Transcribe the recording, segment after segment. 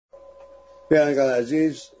بینندگان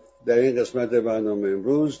عزیز، در این قسمت برنامه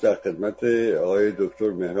امروز در خدمت آقای دکتر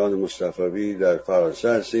مهران مصطفوی در فرانسه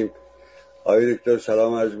هستیم. آقای دکتر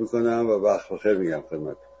سلام عرض میکنم و وقت بخیر میگم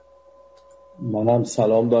خدمت. منم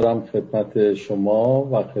سلام دارم خدمت شما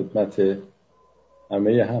و خدمت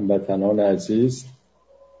همه هموطنان عزیز.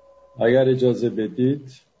 اگر اجازه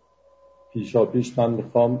بدید پیشاپیش من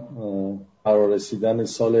میخوام فرارسیدن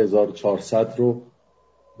سال 1400 رو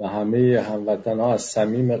به همه هموطنان از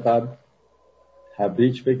صمیم قلب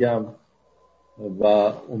تبریک بگم و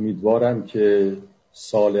امیدوارم که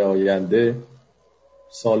سال آینده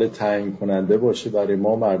سال تعیین کننده باشه برای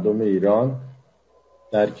ما مردم ایران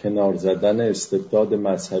در کنار زدن استبداد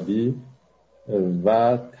مذهبی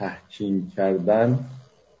و تحکیم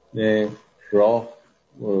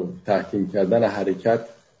کردن حرکت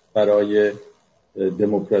برای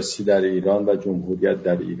دموکراسی در ایران و جمهوریت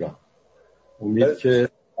در ایران. امید که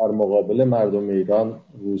در مقابل مردم ایران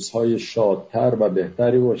روزهای شادتر و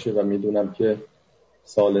بهتری باشه و میدونم که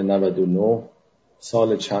سال 99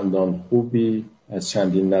 سال چندان خوبی از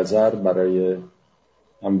چندین نظر برای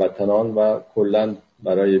هموطنان و کلاً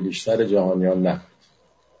برای بیشتر جهانیان نبود.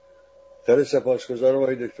 خیلی سپاسگزارم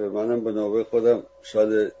آقای دکتر. منم به نوبه خودم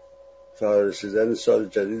فرارسیدن سال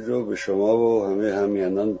جدید رو به شما و همه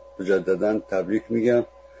همیهنان مجدداً تبریک میگم.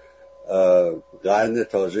 قرن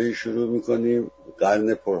تازه‌ای شروع میکنیم،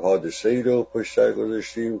 قرن پرحادثه‌ای رو پشت سر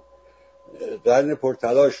گذاشتیم، قرن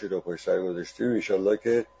پرتلاشی رو پشت سر گذاشتیم. انشالله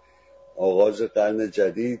که آغاز قرن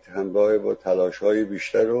جدید همراه با تلاش‌های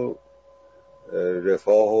بیشتر و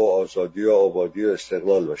رفاه و آزادی و آبادی و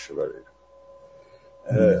استقلال باشه برای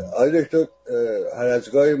آقای دکتر. هر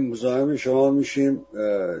از گاهی مزاحم شما میشیم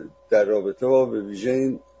در رابطه با به ویژه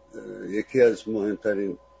این یکی از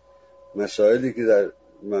مهمترین مسائلی که در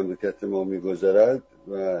مملکت ما میگذرد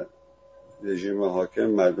و رژیم حاکم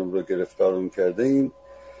مردم رو گرفتار کرده، این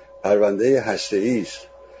پرونده هسته‌ای است.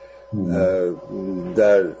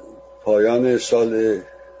 در پایان سال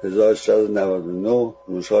 1399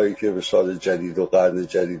 روزهایی که به سال جدید و قرن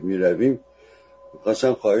جدید می رویم،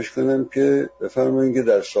 می‌خواستم خواهش کنم که بفرمایید که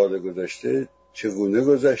در سال گذشته چگونه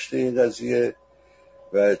گذشته این قضیه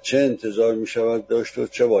و چه انتظار می شود داشت و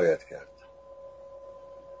چه باید کرد.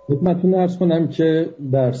 خدمتتون عرض کنم که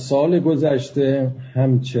در سال گذشته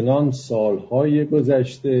همچنان سالهای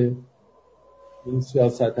گذشته این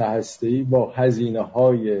سیاست هسته‌ای با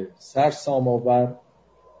هزینه‌های سرسام‌آور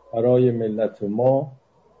برای ملت ما،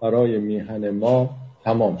 برای میهن ما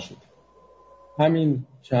تمام شد. همین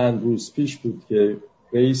چند روز پیش بود که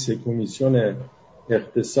رئیس کمیسیون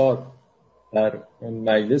اقتصاد در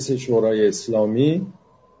مجلس شورای اسلامی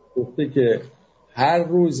گفته که هر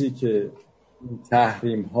روزی که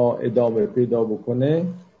تحریم ها ادامه پیدا بکنه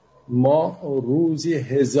ما روزی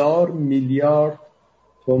 1000 میلیارد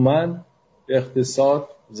تومان اقتصاد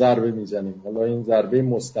ضربه میزنیم. حالا این ضربه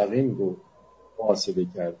مستقیم رو محاسبه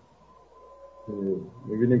کرد.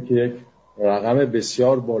 میبینیم که یک رقم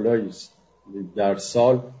بسیار بالایی است. در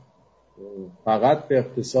سال فقط به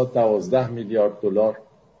اقتصاد 12 میلیارد دلار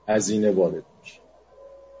هزینه وارد میشه.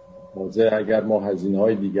 تازه اگر ما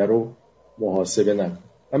هزینه‌های دیگر رو محاسبه نکنیم.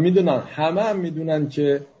 و میدونن، همه هم میدونن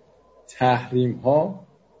که تحریم ها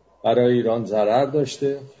برای ایران ضرر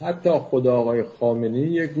داشته. حتی خود آقای خامنه‌ای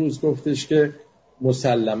یک روز گفتش که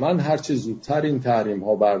مسلماً هرچه زودتر این تحریم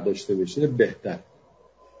ها برداشته بشه بهتر.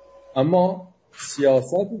 اما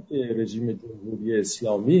سیاستی که رژیم جمهوری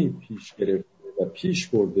اسلامی پیش گرفته و پیش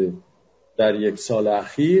برده در یک سال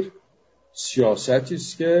اخیر سیاستی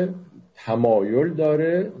است که تمایل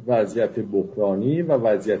داره وضعیت بحرانی و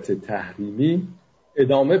وضعیت تحریمی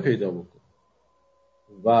ادامه پیدا بکنه.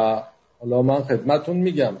 و حالا من خدمتون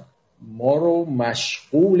میگم ما رو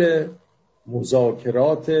مشغول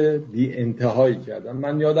مذاکرات بی انتهایی کردن.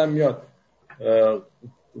 من یادم میاد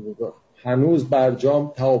هنوز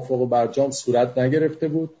توافق برجام صورت نگرفته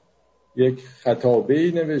بود. یک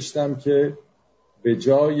خطابه‌ای نوشتم که به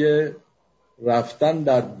جای رفتن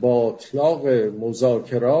در باطلاق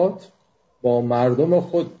مذاکرات با مردم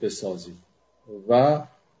خود بسازیم و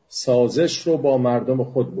سازش رو با مردم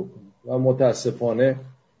خود بکنیم. و متاسفانه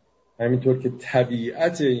همینطور که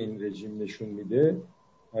طبیعت این رژیم نشون میده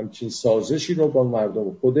همچین سازشی رو با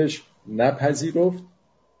مردم خودش نپذیرفت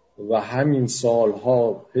و همین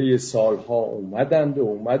سالها پی سالها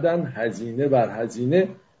اومدن هزینه بر هزینه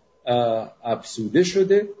افزوده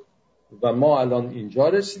شده و ما الان اینجا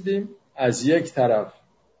رسیدیم. از یک طرف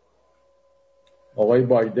آقای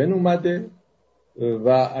بایدن اومده و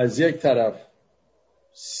از یک طرف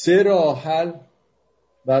 3 راه حل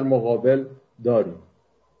در مقابل داریم.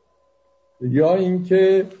 یا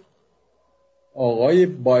اینکه آقای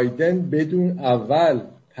بایدن بدون اول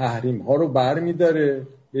تحریم ها رو برمی‌داره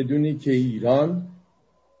بدونی که ایران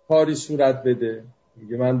کاری صورت بده.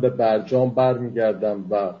 میگه من به برجام برمیگردم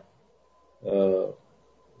و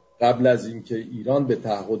قبل از اینکه ایران به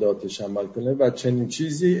تعهداتش عمل کنه و چنین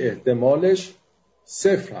چیزی احتمالش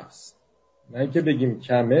صفر هست، نه اینکه بگیم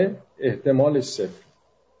کمه، احتمالش صفر.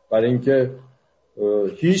 برای اینکه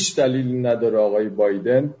هیچ دلیلی نداره آقای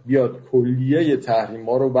بایدن بیاد کلیه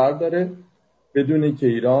تحریم‌ها رو برداره بدون که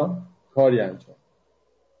ایران کاری انجام.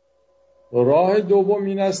 راه دوم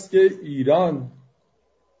این است که ایران،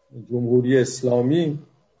 جمهوری اسلامی،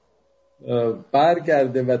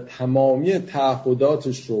 برگرده و تمامی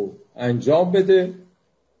تعهداتش رو انجام بده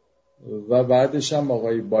و بعدش هم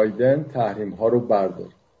آقای بایدن تحریم‌ها رو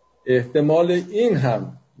برداره. احتمال این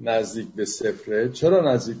هم نزدیک به صفره.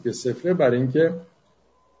 چرا نزدیک به صفره؟ برای اینکه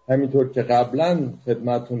همینطور که قبلا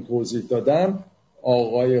خدمتون توضیح دادم،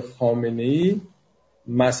 آقای خامنه‌ای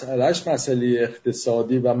مسئلهش مسئله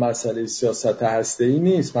اقتصادی و مسئله سیاست هسته‌ای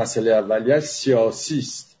نیست. مسئله اولیش سیاسی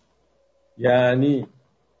است. یعنی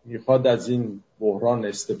میخواد از این بحران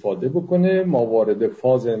استفاده بکنه. ما وارد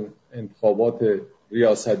فاز انتخابات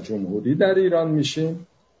ریاست جمهوری در ایران میشیم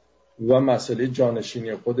و مسئله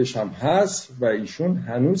جانشینی خودش هم هست و ایشون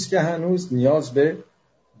هنوز نیاز به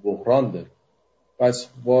بحران داره، پس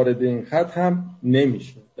وارد این خط هم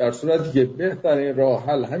نمیشه. در صورتی که بهترین راه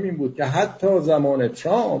حل همین بود که حتی زمان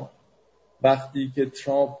ترامپ، وقتی که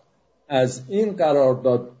ترامپ از این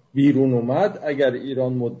قرارداد بیرون اومد، اگر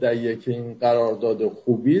ایران مدعیه که این قرارداد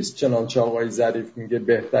خوبی است، چنانچه آقای ظریف میگه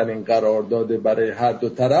بهترین قرارداد برای هر دو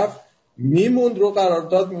طرف، میموند رو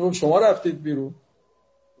قرارداد، میگم شما رفتید بیرون.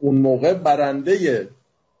 اون موقع برنده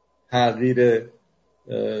تغییر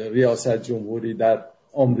ریاست جمهوری در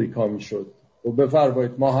آمریکا میشد و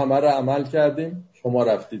بفرمایید ما همه رو عمل کردیم، شما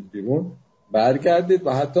رفتید بیرون، برگردید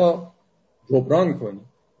و حتی جبران کنید.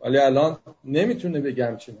 ولی الان نمیتونه بگه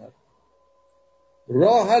همچین حرف.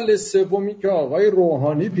 راه حل سومی که آقای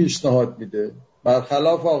روحانی پیشنهاد میده،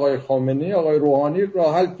 برخلاف آقای خامنه‌ای، آقای روحانی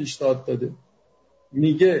راه حل پیشنهاد داده.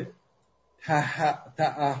 میگه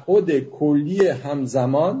تعهد کلی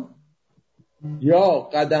همزمان یا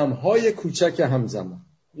قدم‌های کوچک همزمان.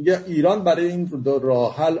 میگه ایران برای این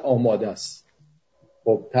راه حل آماده است.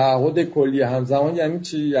 خب تعهد کلی همزمان یعنی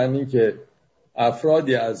چی؟ یعنی که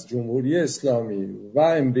افرادی از جمهوری اسلامی و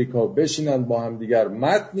امریکا بشینن با هم دیگر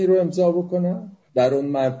متنی رو امضا بکنن، در اون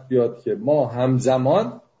متن بیاد که ما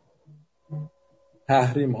همزمان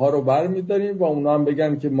تحریم ها رو برمی‌داریم و اونا هم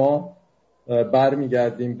بگن که ما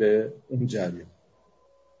برمیگردیم به اون جریان.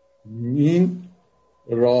 این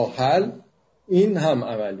راه حل این هم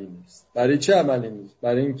عملی نیست. برای چه عملی نیست؟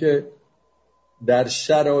 برای اینکه در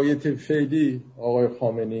شرایط فعلی آقای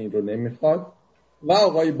خامنه‌ای رو نمیخواد و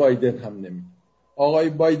آقای بایدن هم نمیخواد. آقای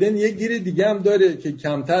بایدن یه گیری دیگه هم داره که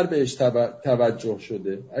کمتر بهش توجه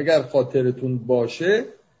شده. اگر خاطرتون باشه،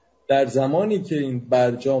 در زمانی که این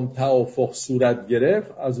برجام توافق صورت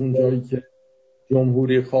گرفت، از اونجایی که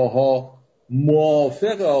جمهوری خواها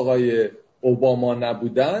موافق آقای اوباما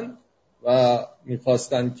نبودن و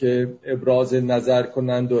میخواستن که ابراز نظر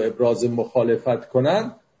کنند و ابراز مخالفت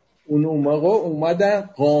کنند، اون موقع اومدن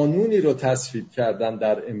قانونی رو تصویب کردن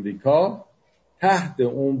در امریکا تحت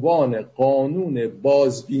عنوان قانون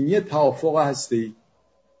بازبینی توافق هسته‌ای.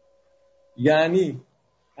 یعنی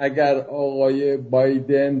اگر آقای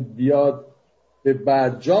بایدن بیاد به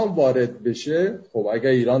برجام وارد بشه، خب اگر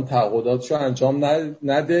ایران تعهداتشو انجام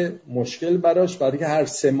نده مشکل براش، برای که هر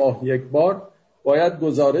 3 ماه یک بار باید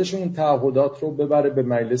گزارش اون تعهدات رو ببره به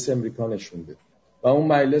مجلس امریکا نشون بده و اون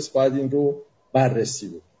مجلس باید این رو بررسی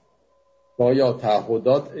بکنه آیا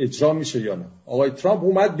تعهدات اجرا میشه یا نه. آقای ترامپ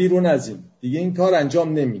اومد بیرون از این دیگه، این کار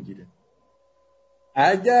انجام نمیگیره.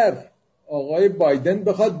 اگر آقای بایدن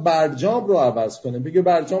بخواد برجام رو عوض کنه، بگه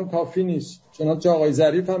برجام کافی نیست، چنانچه آقای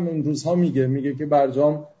ظریف هم این روزها میگه که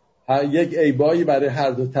برجام یک عیبایی برای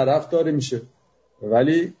هر دو طرف داره میشه،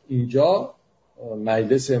 ولی اینجا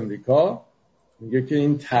مجلس امریکا میگه که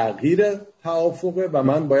این تغییر توافقه و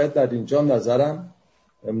من باید در اینجا نظرم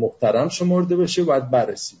محترم شمرده بشه، باید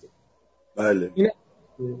بررسی بشه. بله. این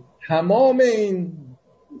تمام این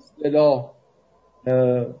اصطلاح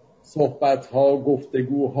صحبت‌ها،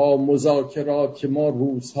 گفتگوها، مذاکرات که ما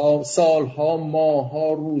روزها، سالها،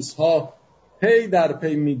 ماهها، روزها پی در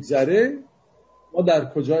پی میگذره، ما در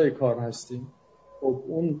کجای کار هستیم؟ خب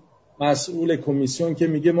اون مسئول کمیسیون که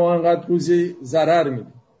میگه ما انقدر روزی ضرر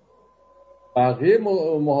میدیم، بقیه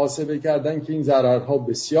محاسبه کردن که این ضررها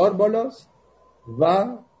بسیار بالاست و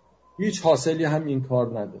هیچ حاصلی هم این کار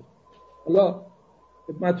نداره. حالا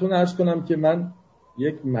خدمتتون عرض کنم که من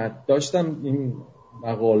یک متن داشتم، این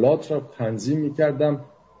مقالات را تنظیم میکردم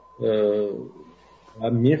و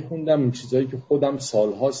میخوندم این چیزایی که خودم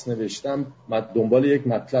سالهاست نوشتم، دنبال یک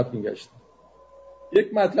مطلب میگشتم.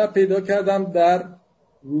 یک مطلب پیدا کردم در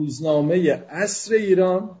روزنامه عصر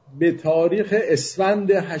ایران به تاریخ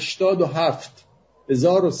اسفند 87 1387،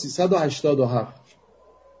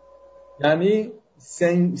 یعنی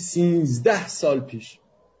 13 سال پیش.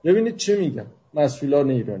 ببینید چه میگن مسئولان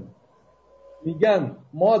ایرانی. میگن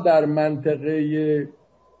ما در منطقه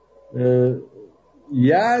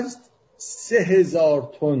یزد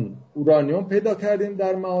 3000 تن اورانیوم پیدا کردیم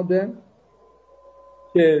در معادن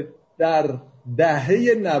که در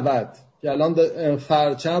دهه 90 که الان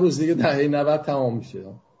چند روز دیگه دهه 90 تمام میشه،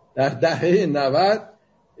 در دهه 90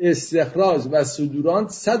 استخراج و صدورات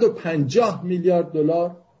 150 میلیارد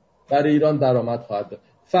دلار برای ایران درآمد خواهد داشت،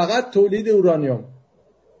 فقط تولید اورانیوم.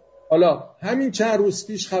 حالا همین چند روز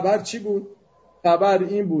پیش خبر چی بود؟ خبر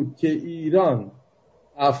این بود که ایران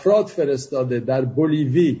افراد فرستاده در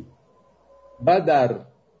بولیوی و در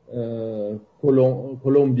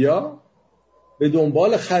کلمبیا به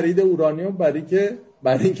دنبال خرید اورانیوم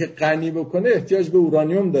برای اینکه غنی بکنه احتیاج به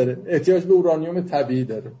اورانیوم داره، احتیاج به اورانیوم طبیعی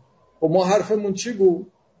داره. و ما حرفمون چی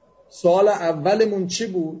بود؟ سوال اولمون چی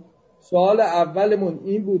بود؟ سوال اولمون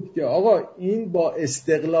این بود که آقا این با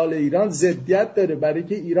استقلال ایران ضدیت داره، برای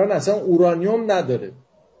اینکه ایران اصلا اورانیوم نداره.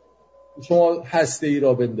 شما هسته ای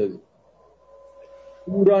را بندازید،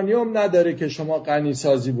 اورانیوم نداره که شما غنی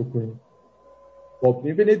سازی بکنید. خب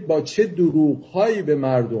میبینید با چه دروغ‌هایی به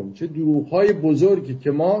مردم، چه دروغ‌های بزرگی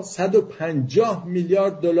که ما 150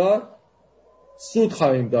 میلیارد دلار سود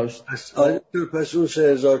خواهیم داشت. پس اون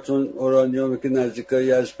 3000 تن اورانیومی که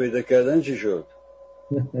نزدیکای از پیدا کردن چی شد؟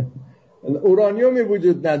 اورانیومی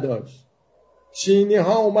وجود نداشت. چینی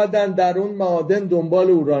ها اومدن در اون معادن دنبال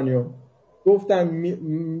اورانیوم، گفتن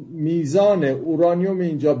میزان اورانیوم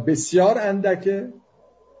اینجا بسیار اندکه،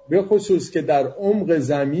 به خصوص که در عمق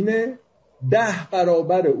زمینه 10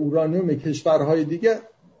 برابر اورانیوم کشورهای دیگه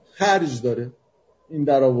خرج داره این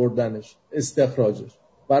در آوردنش، استخراجش،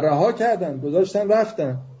 و رها کردن، گذاشتن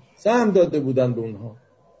رفتن، سهم داده بودن به اونها.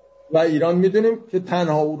 و ایران میدونیم که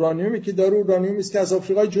تنها اورانیومی که داره اورانیومی است که از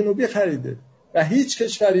آفریقای جنوبی خریده و هیچ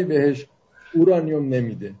کشوری بهش اورانیوم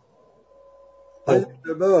نمیده.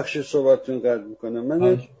 ببخشید صحبتتون قطع میکنم.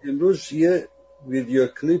 من امروز یه ویدیو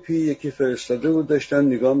کلیپی یکی فرستاده بود، داشتم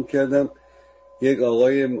نگاه میکردم. یک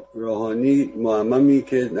آقای روحانی معممی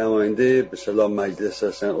که نماینده به اصطلاح مجلس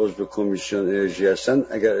هستن، عضو کمیسیون انرژی هستن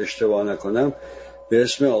اگر اشتباه نکنم، به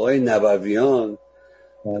اسم آقای نبویان،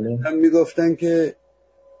 هم میگفتن که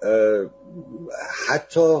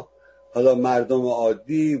حتی حالا مردم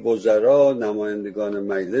عادی، وزرا، نمایندگان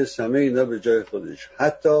مجلس، همه اینا به جای خودش،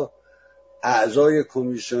 حتی اعضای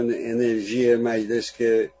کمیسیون انرژی مجلس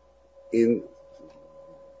که این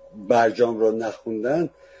برجام رو نخوندن،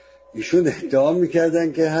 ایشون ادعا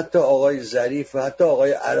میکردن که حتی آقای ظریف و حتی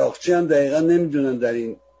آقای عراقچی هم دقیقا نمیدونن در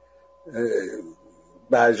این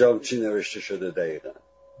برجام چی نوشته شده دقیقا.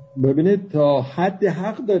 ببینید تا حد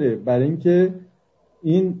حق داره، برای اینکه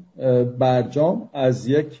این برجام از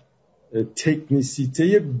یک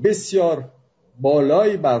تکنیسیته بسیار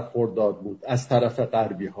بالایی برخوردار بود از طرف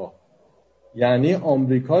غربی ها. یعنی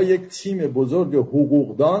آمریکا یک تیم بزرگ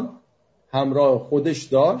حقوقدان همراه خودش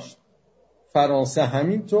داشت، فرانسه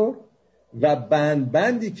همینطور، و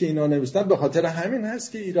بندی که اینا نوشتن به خاطر همین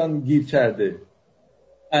هست که ایران گیر کرده،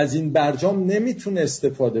 از این برجام نمیتونه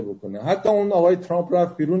استفاده بکنه. حتی اون آقای ترامپ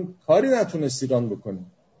رفت بیرون، کاری نتونست ایران بکنه،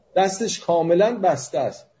 دستش کاملا بسته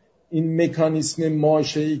است. این مکانیسم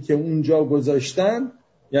ماشه‌ای که اونجا گذاشتن،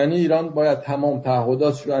 یعنی ایران باید تمام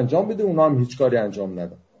تعهداتش رو انجام بده، اونا هم هیچ کاری انجام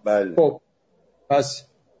ندن. بله. خب پس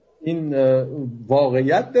این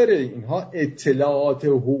واقعیت داره، اینها اطلاعات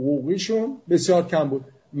حقوقیشون بسیار کم بود.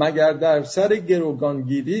 مگر در سر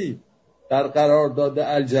گروگانگیری در قرارداد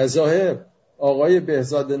الجزایر آقای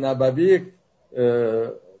بهزاد نبوی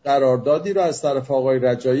قراردادی رو از طرف آقای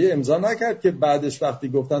رجایی امضا نکرد که بعدش وقتی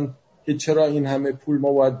گفتن که چرا این همه پول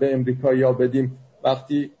ما باید به امریکایی‌ها بدیم،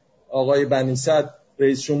 وقتی آقای بنی صدر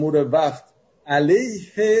رئیس جمهور وقت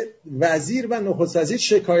علیه وزیر و نخست وزیر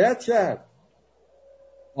شکایت کرد،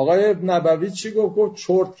 آقای نبوی چی گفت؟ گفت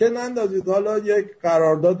چرتکه نندازید، حالا یک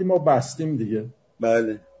قراردادی ما بستیم دیگه.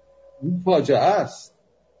 بله. این فاجعه است.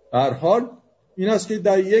 هر حال این است که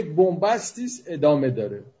در یک بنبستی ادامه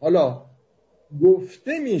داره. حالا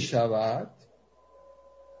گفته می شود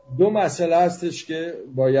دو مسئله هستش که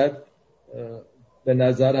باید به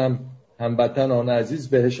نظرم هموطنان عزیز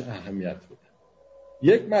بهش اهمیت بدن.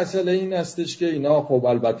 یک مسئله این هستش که اینا خب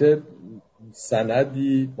البته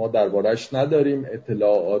سندی ما دربارش نداریم،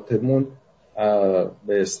 اطلاعاتمون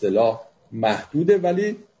به اصطلاح محدوده،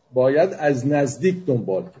 ولی باید از نزدیک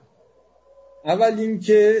دنبال کنیم. اول این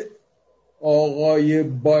که آقای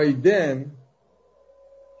بایدن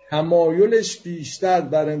تمایلش بیشتر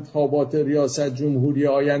در انتخابات ریاست جمهوری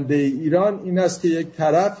آینده ایران این است که یک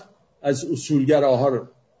طرف از اصولگراها رو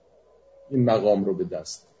این مقام رو به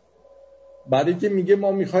دست، برای که میگه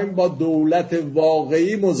ما میخوایم با دولت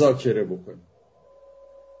واقعی مذاکره بکنیم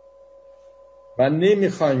و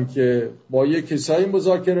نمیخوایم که با یک کسایی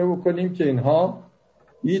مذاکره بکنیم که اینها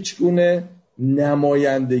هیچ گونه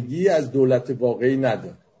نمایندگی از دولت واقعی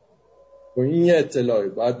نداره. و این یه اطلاعی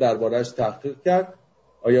باید درباره‌اش تحقیق کرد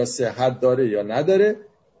آیا صحت داره یا نداره.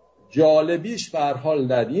 جالبیش به هر حال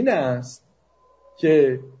در این است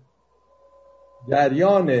که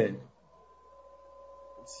جریان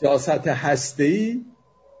سیاست هسته‌ای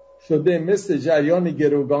شده مثل جریان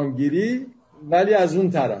گروگانگیری، ولی از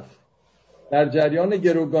اون طرف در جریان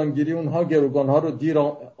گروگانگیری اونها گروگانها رو دیر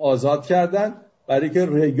آزاد کردن برای که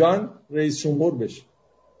ریگان رئیس جمهور بشه.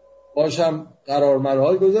 باشم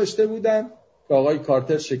قرارمدارها گذاشته بودن که آقای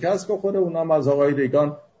کارتر شکست بخوره، اونا هم از آقای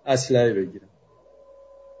ریگان اسلحه بگیرن.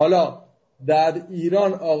 حالا در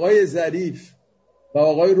ایران آقای ظریف و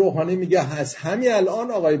آقای روحانی میگه از همین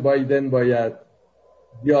الان آقای بایدن باید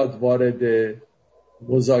بیاد وارد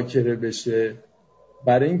مذاکره بشه،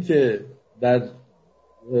 برای اینکه در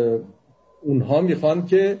اونها میخوان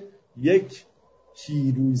که یک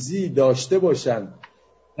پیروزی داشته باشن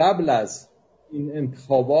قبل از این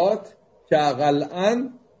انتخابات که اقلن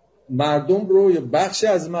مردم رو یا بخشی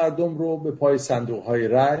از مردم رو به پای صندوق‌های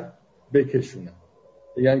رای بکشونن،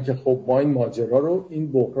 بگن که خب ما این ماجرا رو،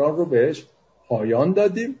 این بحران رو بهش پایان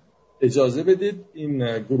دادیم، اجازه بدید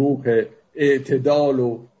این گروه اعتدال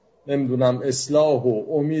و نمیدونم اصلاح و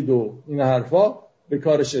امید و این حرفا به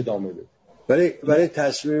کارش ادامه بده. برای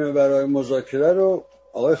تصمیم برای مذاکره رو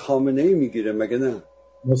آقای خامنه‌ای میگیره مگه نه؟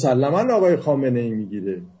 مسلماً آقای خامنه‌ای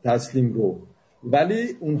میگیره تسلیم رو،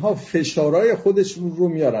 ولی اونها فشارهای خودشون رو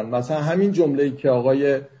میارن. مثلا همین جمله‌ای که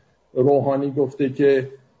آقای روحانی گفته که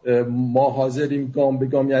ما حاضریم گام به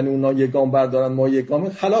گام، یعنی اونا یک گام بردارن ما یک گام،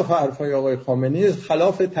 خلاف حرفای آقای خامنه‌ای،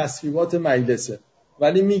 خلاف تصویبات مجلسه،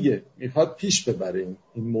 ولی میگه میخواد پیش ببره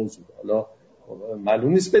این موضوع. حالا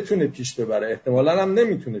معلوم نیست بتونه پیش ببره، احتمالاً هم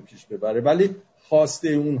نمیتونه پیش ببره، ولی خواسته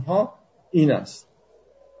اونها این است.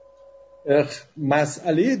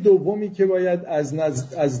 مسئله دومی که باید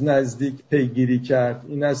از نزدیک پیگیری کرد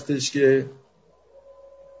این استش که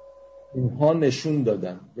اونها نشون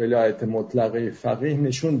دادن، ولایت مطلقه فقیه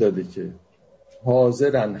نشون داده که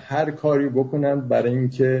حاضرن هر کاری بکنن برای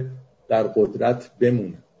اینکه در قدرت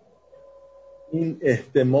بمونن. این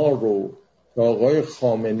احتمال رو که آقای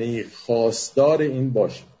خامنه‌ای خواستار این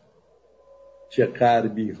باشه که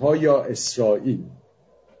غربی‌ها یا اسرائیل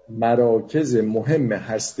مراکز مهم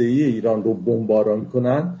هسته‌ای ایران رو بمباران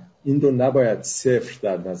کنن، این رو نباید صفر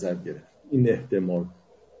در نظر گرفت. این احتمال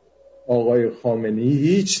آقای خامنه‌ای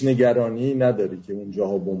هیچ نگرانی نداره که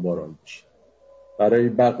اونجاها بمباران بشه. برای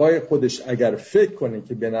بقای خودش اگر فکر کنه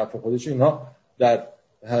که به نفع خودش، اینها در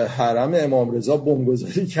حرم امام رضا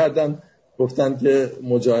بمبگذاری کردن، گفتن که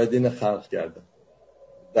مجاهدین خلق کردن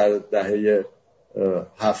در دهه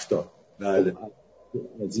 70. بله.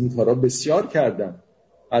 از این کارا بسیار کردن.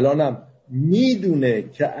 الانم میدونه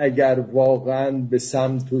که اگر واقعا به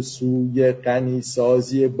سمت و سوی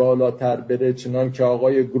غنیسازی بالاتر بره، چنان که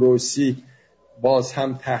آقای گروسی باز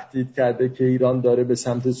هم تهدید کرده که ایران داره به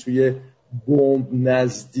سمت سوی بمب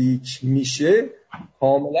نزدیک میشه،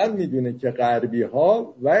 کاملا میدونه که غربی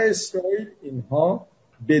ها و اسرائیل اینها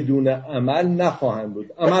بدون عمل نخواهند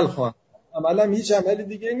بود، عمل خواهند. عمل هم هیچ عملی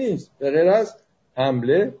دیگه نیست به غیر از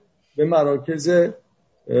حمله به مراکز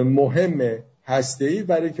مهم هسته‌ای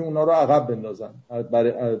برای که اونا رو عقب بندازن،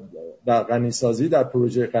 برای در غنیسازی، در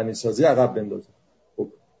پروژه غنیسازی عقب بندازن. خب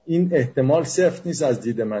این احتمال صفر نیست از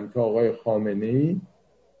دید من که آقای خامنه‌ای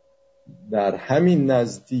در همین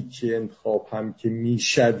نزدیک انتخاب هم که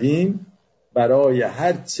میشویم برای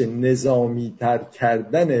هرچه نظامی تر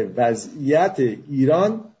کردن وضعیت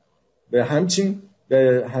ایران به همچین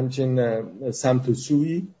سمت و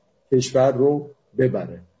سوی کشور رو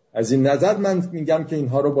ببره. از این نظر من میگم که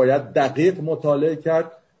اینها رو باید دقیق مطالعه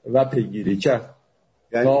کرد و پیگیری کرد.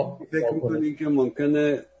 یعنی فکر میکنید که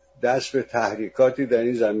ممکنه دست به تحریکاتی در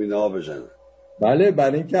این زمینه ها بزنن؟ بله،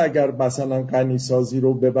 برای اینکه اگر مثلا غنیسازی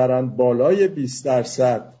رو ببرند بالای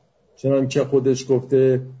 20%، چنان که خودش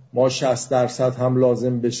گفته ما 60% هم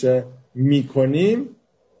لازم بشه میکنیم،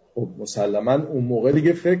 خب مسلما اون موقع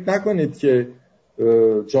دیگه فکر نکنید که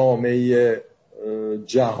جامعه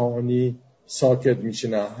جهانی ساکت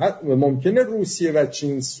میشینه. ممکنه روسیه و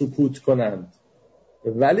چین سکوت کنند،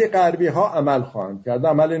 ولی غربی ها عمل خواهند کرد،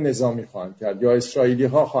 عمل نظامی خواهند کرد، یا اسرائیلی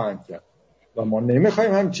ها خواهند کرد و ما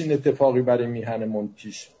نمیخوایم همچین اتفاقی برای میهنمون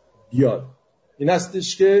پیش بیاد. این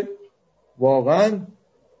استش که واقعا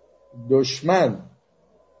دشمن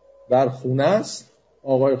در خونه است،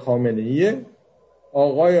 آقای خامنه‌ایه.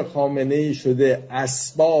 آقای خامنه‌ای شده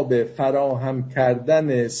اسباب فراهم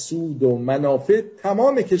کردن سود و منافع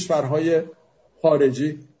تمام کشورهای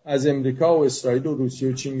خارجی، از امریکا و اسرائیل و روسیه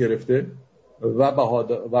و چین گرفته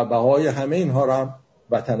و بهای همه اینها را هم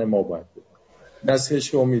وطن ما باید بده.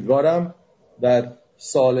 دستش که امیدوارم در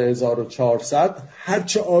سال 1400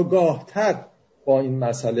 هرچه آگاهتر با این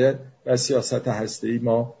مسئله و سیاست هسته‌ای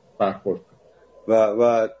ما برخورد کنیم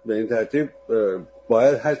و به این ترتیب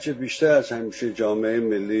باید هرچه بیشتر از همیشه جامعه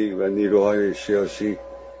ملی و نیروهای سیاسی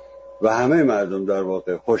و همه مردم در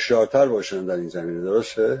واقع هوشیارتر باشن در این زمینه.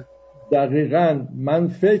 درسته؟ دقیقاً. من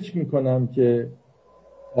فکر میکنم که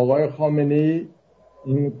آقای خامنه‌ای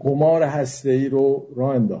این قمار هسته‌ای رو راه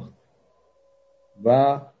انداخت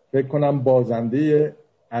و فکر کنم بازنده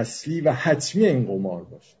اصلی و حتمی این قمار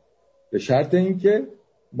باشه، به شرط اینکه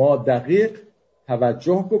ما دقیق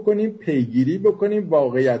توجه بکنیم، پیگیری بکنیم،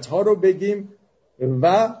 واقعیت‌ها رو بگیم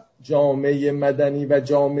و جامعه مدنی و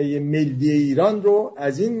جامعه ملی ایران رو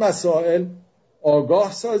از این مسائل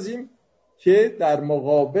آگاه سازیم که در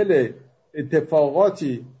مقابل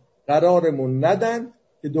اتفاقاتی قرارمون ندن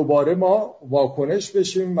که دوباره ما واکنش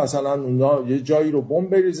بشیم، مثلا اونا یه جایی رو بمب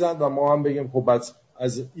بریزن و ما هم بگیم خب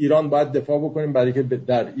از ایران باید دفاع بکنیم، برای که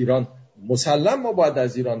در ایران مسلم ما باید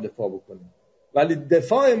از ایران دفاع بکنیم، ولی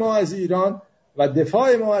دفاع ما از ایران و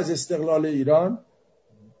دفاع ما از استقلال ایران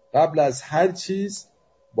قبل از هر چیز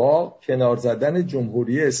با کنار زدن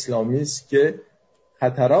جمهوری اسلامی است که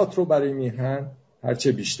خطرات رو برای میهن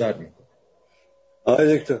هرچه بیشتر میکنه.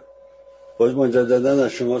 آقای دکتر، باز مجددا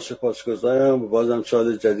از شما سپاسگزارم. بازم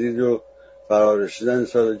سال جدید رو فرارسیدن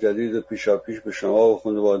سال جدید و پیشاپیش به شما و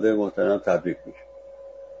خانواده محترم تبریک میگم.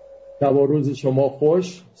 شب و روز شما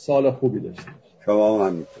خوش، سال خوبی داشته باشید. شما هم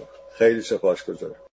همینطور. خیلی سپاسگزارم.